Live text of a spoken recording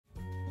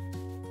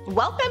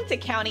Welcome to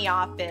County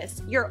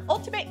Office, your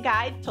ultimate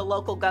guide to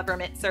local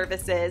government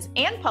services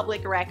and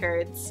public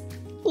records.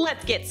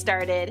 Let's get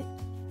started.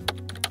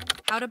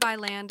 How to buy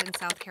land in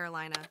South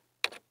Carolina.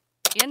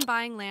 In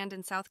buying land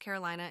in South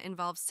Carolina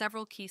involves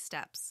several key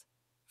steps.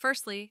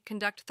 Firstly,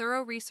 conduct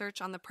thorough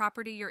research on the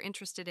property you're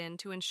interested in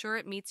to ensure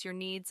it meets your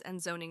needs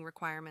and zoning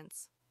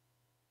requirements.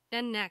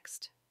 Then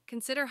next,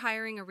 consider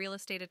hiring a real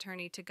estate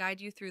attorney to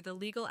guide you through the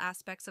legal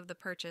aspects of the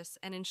purchase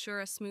and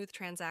ensure a smooth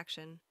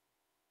transaction.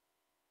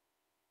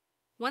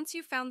 Once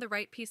you've found the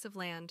right piece of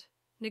land,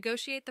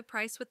 negotiate the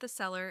price with the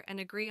seller and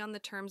agree on the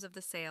terms of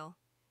the sale.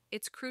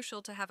 It's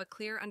crucial to have a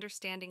clear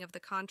understanding of the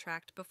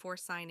contract before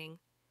signing.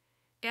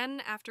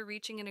 Then, after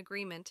reaching an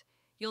agreement,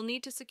 you'll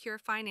need to secure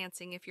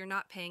financing if you're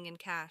not paying in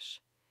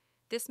cash.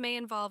 This may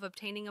involve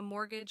obtaining a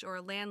mortgage or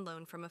a land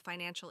loan from a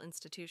financial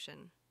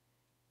institution.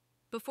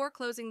 Before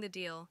closing the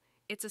deal,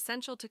 it's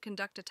essential to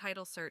conduct a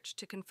title search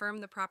to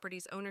confirm the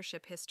property's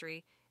ownership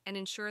history and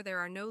ensure there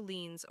are no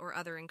liens or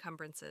other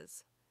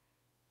encumbrances.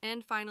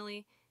 And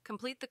finally,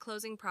 complete the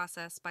closing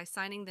process by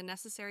signing the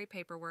necessary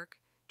paperwork,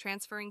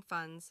 transferring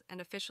funds, and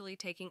officially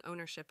taking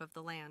ownership of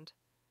the land.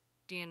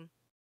 Dean.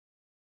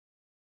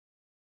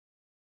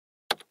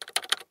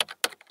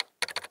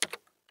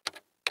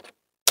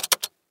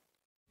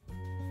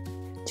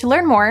 To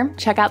learn more,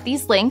 check out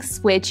these links,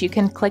 which you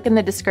can click in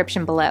the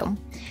description below.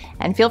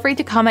 And feel free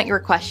to comment your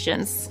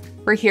questions.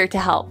 We're here to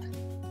help.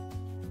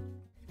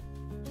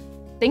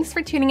 Thanks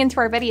for tuning into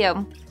our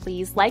video.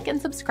 Please like and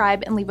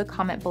subscribe and leave a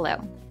comment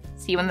below.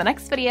 See you in the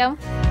next video.